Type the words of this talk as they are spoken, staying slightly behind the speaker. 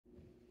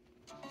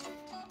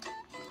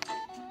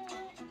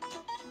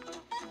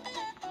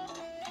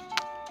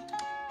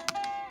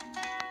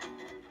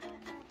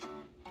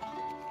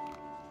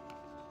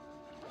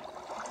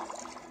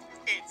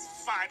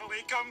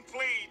finally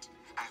complete.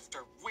 After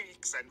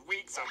weeks and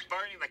weeks of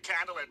burning the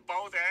candle at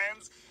both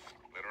ends,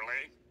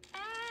 literally,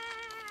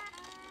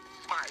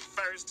 my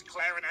first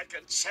clarinet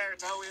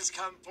concerto is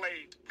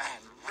complete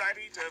and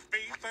ready to be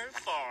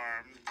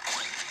performed.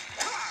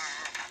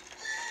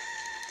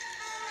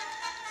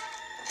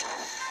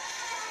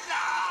 No!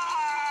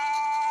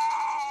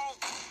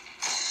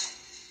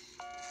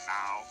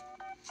 Now,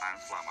 I'm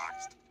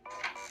flummoxed.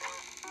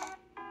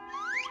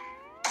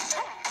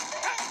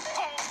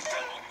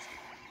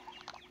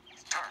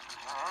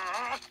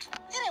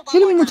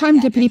 Hit it one more time,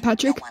 Deputy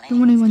Patrick. Don't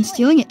want anyone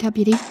stealing it,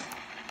 Deputy.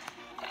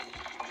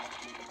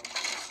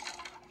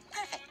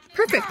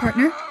 Perfect,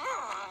 partner.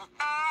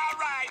 All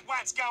right,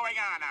 what's going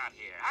on out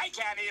here? I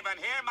can't even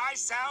hear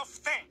myself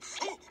think.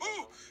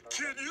 Ooh,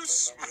 can you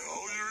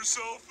smell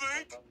yourself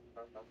think?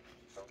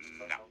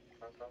 No.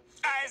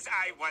 As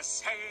I was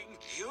saying,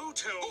 you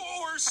two...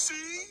 Or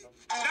see?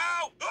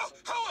 No!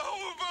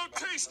 How about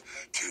taste?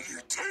 Can you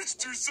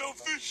taste yourself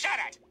think? Shut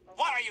it!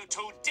 What are you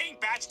two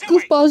dingbats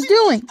doing? Goofball's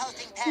doing?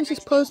 He's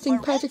just posting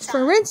Patrick's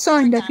for rent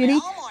sign, Deputy.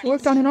 I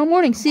worked on it all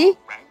morning, see?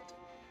 Rent?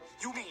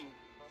 You mean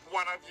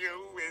one of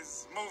you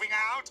is moving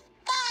out?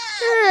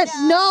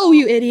 No,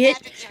 you idiot.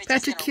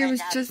 Patrick here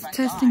was just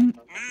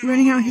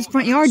renting out his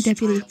front yard,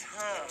 Deputy.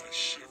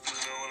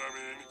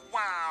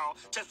 Wow,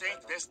 to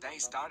think this day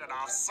started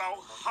off so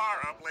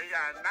horribly,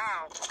 and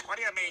now, what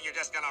do you mean you're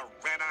just gonna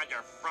rent out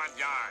your front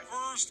yard?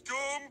 First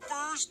come,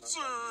 first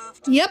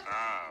served. Yep.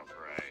 Oh,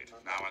 great.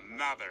 Now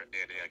another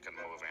idiot can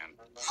move in.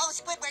 Oh,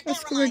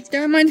 Squidward, That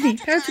reminds me.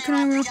 Patrick and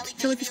I were off to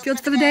Jellyfish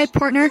Fields for the day,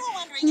 partner.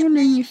 I'm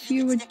wondering if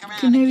you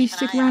could maybe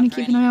stick around and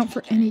keep an eye out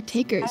for any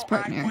takers,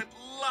 partner. I would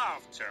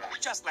love to.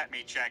 Just let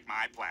me check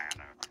my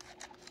planner.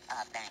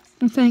 Thanks.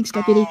 Well, thanks,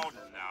 Deputy. Oh,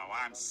 no,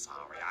 I'm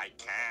sorry, I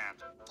can't.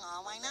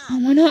 Oh, why not? Oh,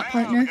 why not,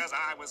 Well, partner? because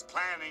I was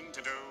planning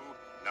to do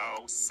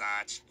no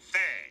such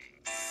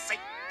thing. See?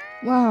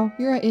 Wow,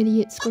 you're an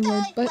idiot,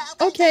 Squidward. But,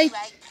 okay.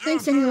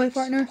 Thanks anyway,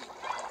 partner.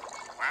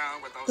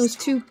 Well, with Those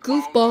two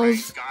goofballs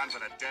goofballs. gone for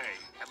the day,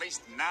 at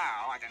least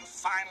now I can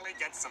finally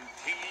get some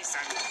peace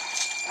and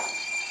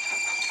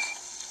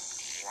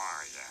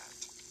quiet.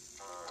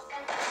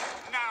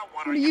 Now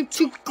what What are you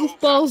two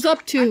goofballs up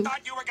I to?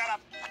 thought you were gonna...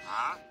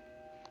 Huh?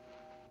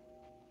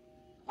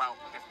 Well,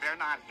 if they're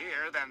not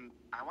here, then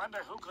I wonder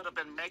who could have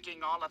been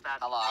making all of that...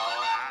 Hello?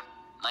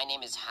 My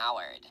name is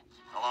Howard.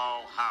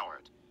 Hello,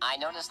 Howard. I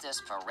noticed this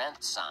for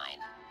rent sign.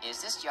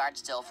 Is this yard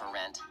still for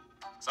rent?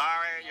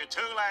 Sorry, you're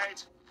too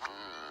late.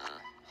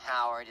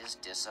 Howard is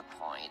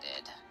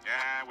disappointed.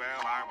 Yeah,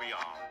 well, aren't we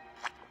all?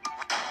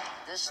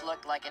 This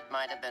looked like it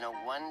might have been a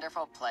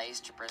wonderful place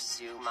to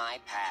pursue my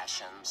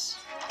passions.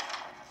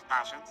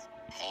 Passions?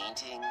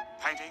 Painting,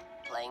 Painting?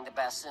 playing the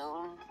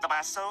bassoon, The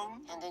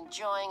bassoon? and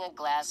enjoying a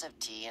glass of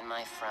tea in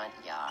my front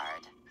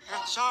yard.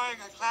 Enjoying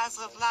a glass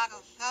of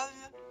lager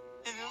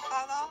in your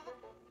front yard?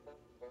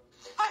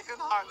 I can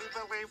hardly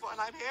believe what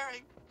I'm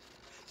hearing.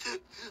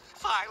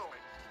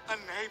 Finally, a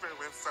neighbor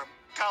with some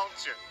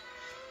culture.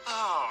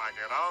 Oh, I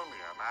can only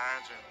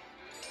imagine.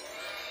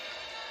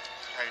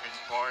 Painting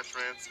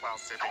portraits while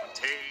sipping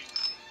tea.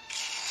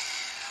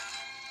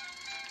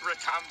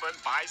 Recumbent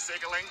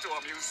bicycling to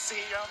a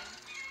museum.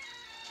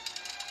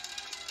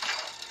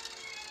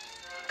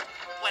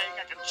 Playing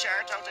a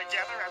concerto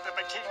together at the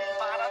Bikini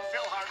Bottom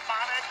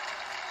Philharmonic.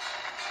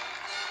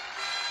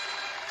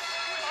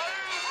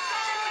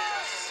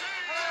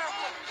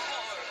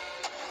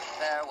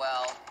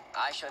 Farewell.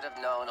 I should have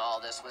known all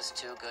this was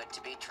too good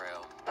to be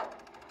true.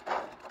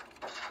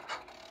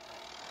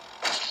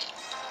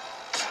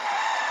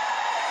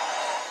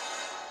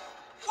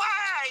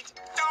 Wait!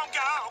 Don't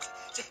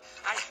go!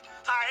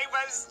 I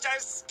was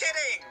just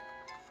kidding.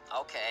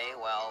 Okay,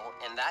 well,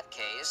 in that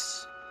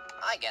case,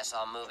 I guess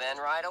I'll move in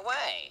right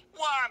away.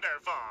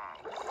 Wonderful.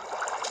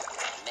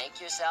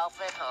 Make yourself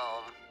at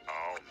home.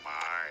 Oh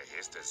my,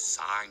 his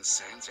design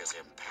sense is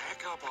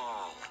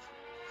impeccable.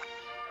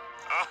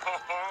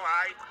 Oh,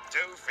 I do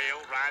feel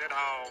right at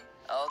home.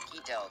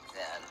 Okie doke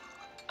then.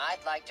 I'd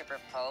like to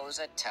propose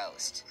a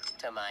toast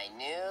to my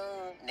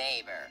new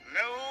neighbor.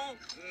 New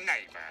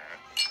neighbor.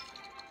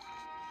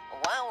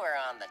 While we're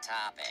on the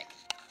topic,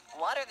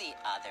 what are the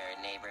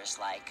other neighbors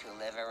like who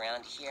live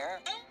around here?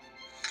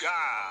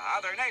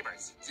 Other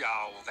neighbors.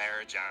 Oh,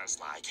 they're just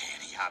like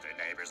any other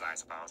neighbors, I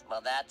suppose.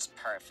 Well, that's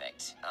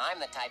perfect. I'm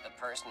the type of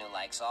person who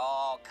likes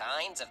all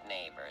kinds of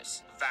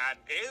neighbors. That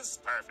is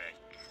perfect.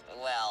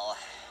 Well,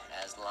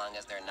 as long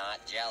as they're not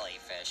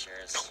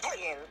jellyfishers.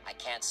 I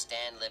can't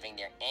stand living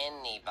near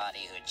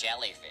anybody who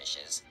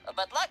jellyfishes.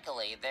 But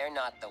luckily, they're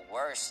not the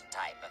worst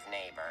type of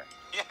neighbor.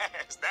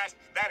 Yes,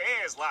 that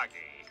is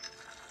lucky.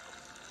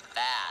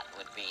 That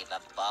would be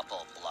the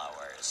bubble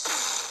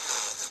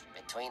blowers.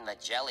 Between the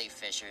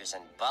jellyfishers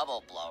and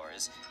bubble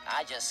blowers,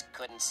 I just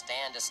couldn't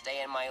stand to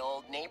stay in my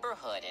old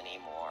neighborhood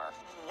anymore.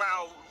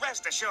 Well,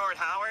 rest assured,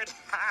 Howard.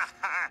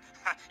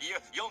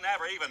 You'll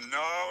never even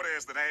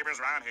notice the neighbors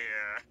around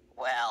here.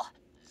 Well,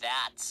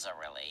 that's a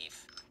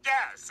relief.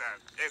 Yes,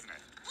 isn't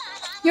it?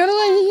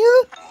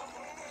 Yodelay-hoo!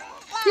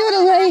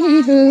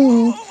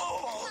 Yodelay-hoo!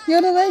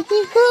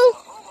 Yodelay-hoo!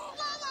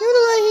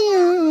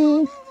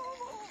 Yoodle-hoo.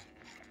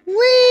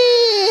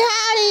 Wee!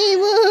 Howdy!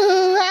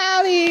 Woo!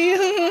 Howdy!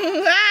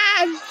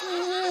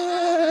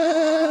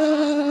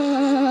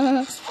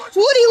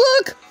 Woody,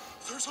 look!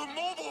 There's a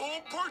mobile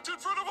home parked in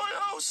front of my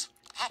house.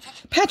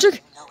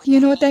 Patrick, you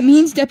know what that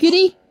means,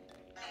 Deputy?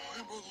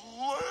 I'm a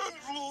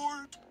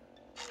landlord.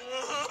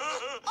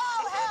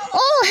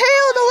 Oh,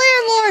 hail the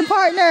landlord,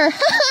 partner!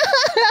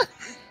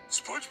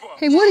 SpongeBob.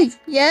 Hey, Woody,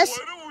 yes?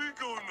 Why don't we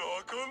go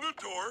knock on the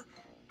door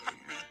and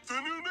meet the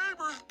new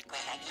neighbor?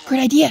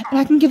 Great idea, and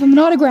I can give him an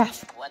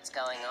autograph. What's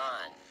going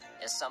on?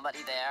 Is somebody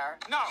there?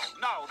 No,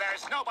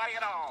 there's nobody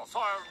at all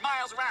for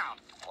miles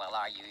around. Well,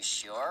 are you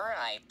sure?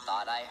 I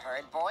thought I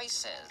heard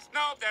voices.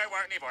 No, there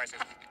weren't any voices.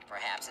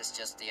 Perhaps it's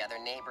just the other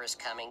neighbors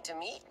coming to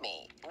meet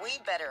me.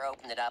 We'd better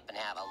open it up and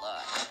have a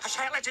look. I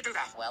can't let you do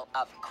that. Well,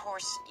 of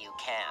course you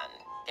can.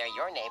 They're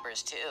your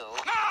neighbors, too.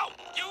 No!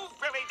 You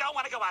really don't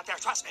want to go out there,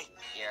 trust me.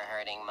 You're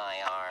hurting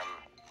my arm.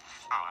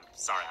 Oh, I'm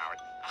sorry, Howard.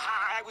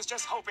 I was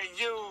just hoping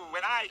you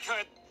and I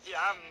could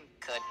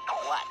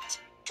What?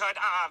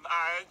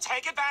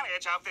 take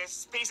advantage of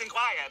this peace and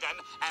quiet and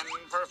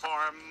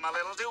perform a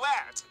little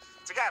duet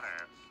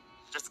together.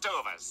 Just the two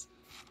of us.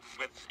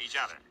 With each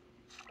other.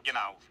 You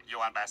know, you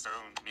on bassoon,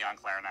 me on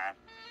clarinet.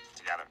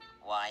 Together.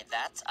 Why,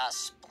 that's a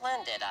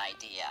splendid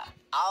idea.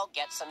 I'll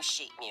get some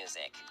sheet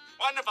music.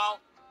 Wonderful.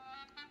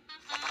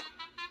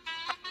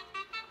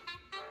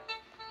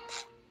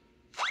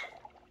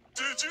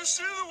 Did you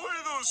see the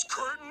way those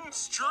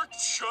curtains jerked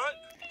shut?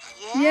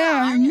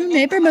 Yeah, our new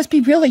neighbor must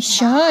be really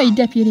shy,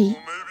 Deputy.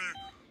 Well, maybe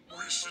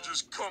we should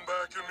just come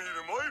back and meet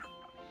him later.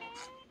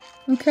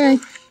 Okay.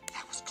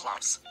 That was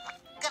close.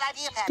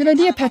 Good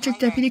idea, Patrick,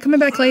 Deputy. Coming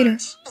back later.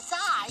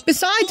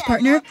 Besides,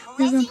 partner,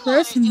 we have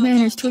impressive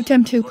manners to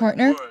attend to,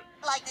 partner.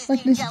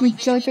 Like this week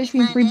jellyfish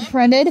being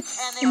befriended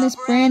in this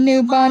brand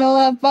new bottle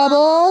of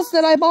bubbles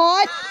that I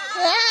bought.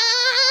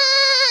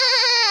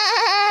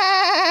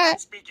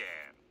 Let's begin.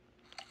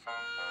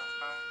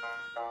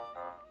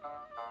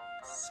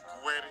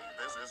 Squiddy,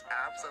 this is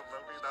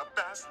absolutely the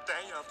best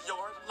day of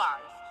your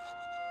life.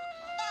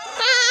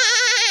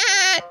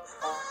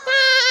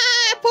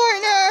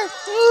 Partner!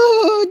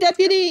 Ooh,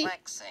 Deputy!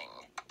 Flexing.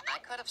 I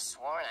could have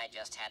sworn I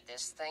just had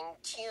this thing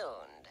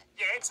tuned.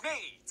 Yeah, it's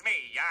me.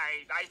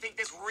 I think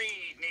this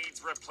reed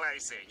needs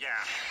replacing,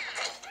 yeah.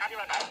 I'll be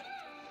right back.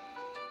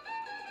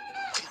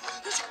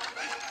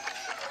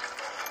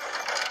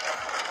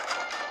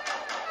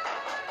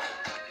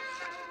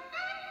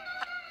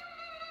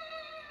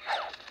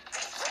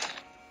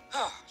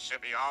 Oh,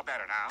 should be all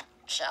better now.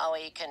 Shall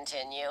we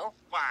continue?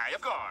 Why,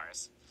 of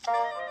course.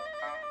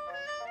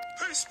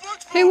 Hey,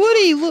 SpongeBob! Hey,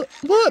 Woody, look!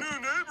 New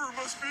neighbor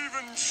must be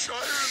even shyer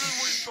than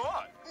we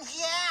thought.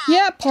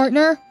 Yeah,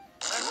 partner.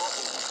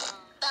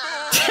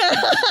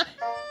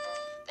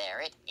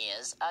 There it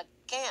is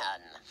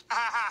again.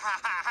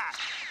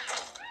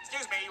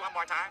 Excuse me, one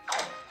more time.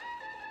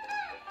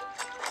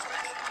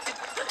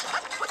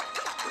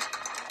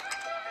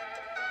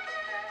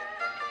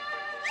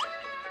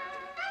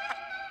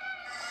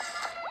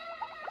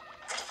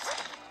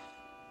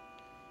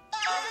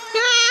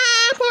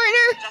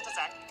 Partner! Just a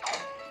sec.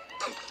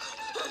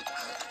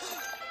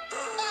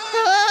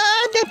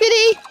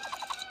 Deputy!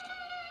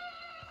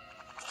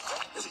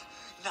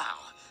 Now,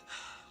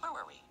 where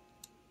were we?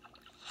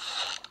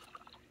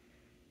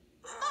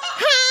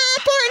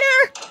 Partner!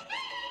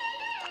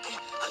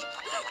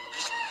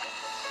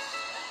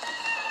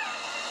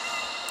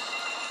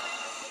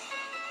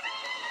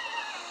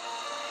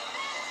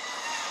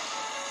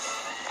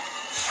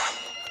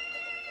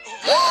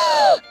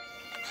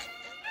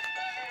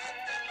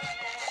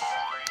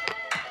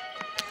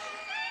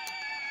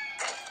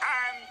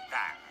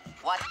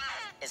 What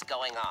is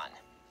going on?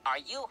 Are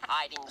you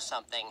hiding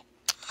something?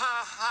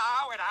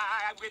 Howard,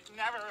 I would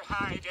never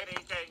hide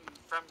anything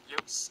from you.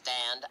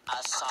 Stand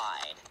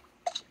aside.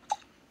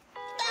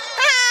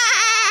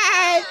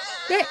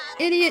 That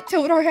idiot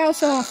towed our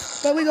house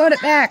off, but we got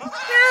it back.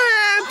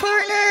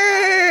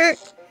 Partner!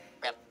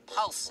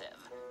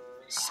 Repulsive.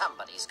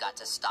 Somebody's got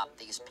to stop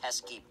these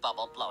pesky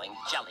bubble-blowing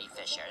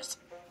jellyfishers.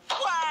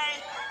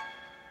 Wait!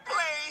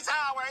 Please,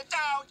 Howard,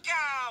 don't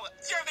go!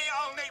 You're the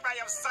only ray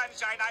of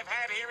sunshine I've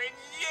had here in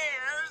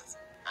years!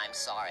 I'm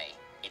sorry.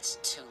 It's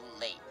too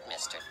late,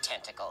 Mr.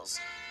 Tentacles.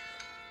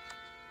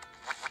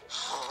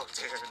 Oh,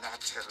 dear, not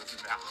till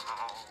now.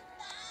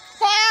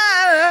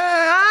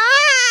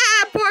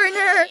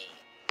 Partner!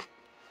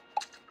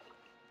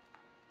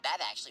 That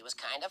actually was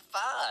kind of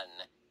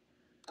fun.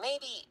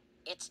 Maybe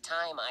it's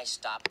time I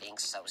stopped being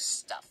so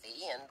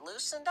stuffy and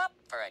loosened up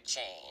for a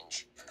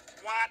change.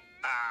 What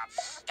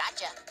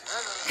Gotcha.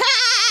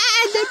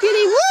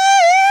 Deputy!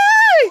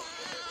 Woo!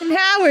 And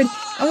Howard,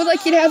 I would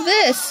like you to have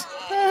this.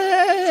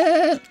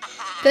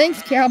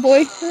 Thanks,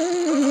 cowboy.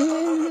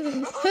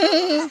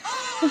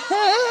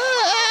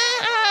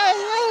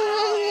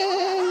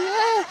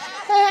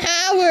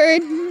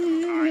 Howard. I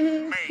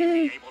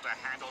may be able to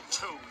handle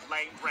two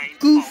lame-brained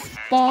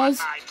Goofballs. boneheads,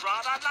 but I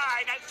draw the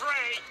line at 3.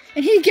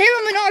 And he gave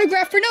him an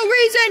autograph for no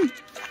reason.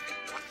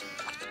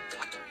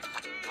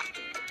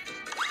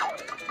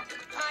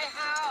 My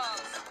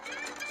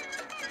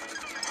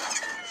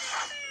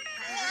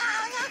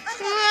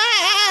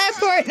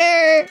partner!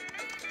 I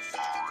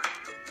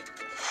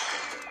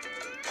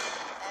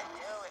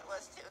knew it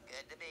was too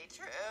good to be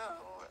true.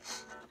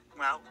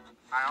 Well,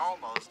 I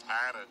almost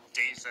had a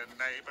decent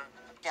neighbor.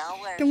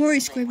 Don't worry,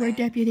 Squidward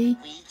Deputy.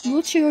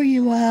 We'll cheer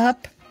you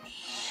up.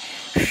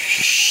 Go on.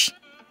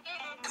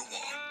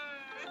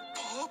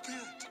 Pop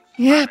it.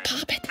 Yeah,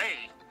 pop it.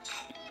 Me?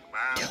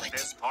 Well, at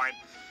this point,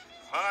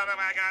 what have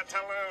I got to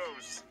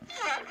lose?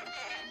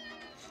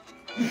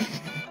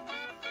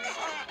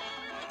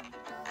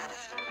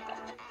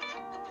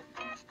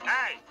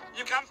 Hey,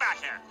 you come back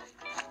here.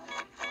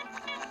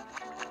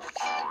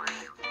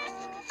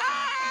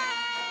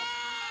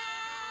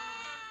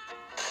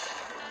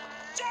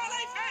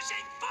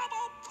 Jellyfishing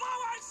bubble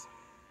blowers!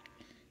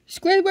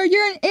 Squidward,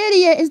 you're an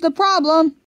idiot is the problem.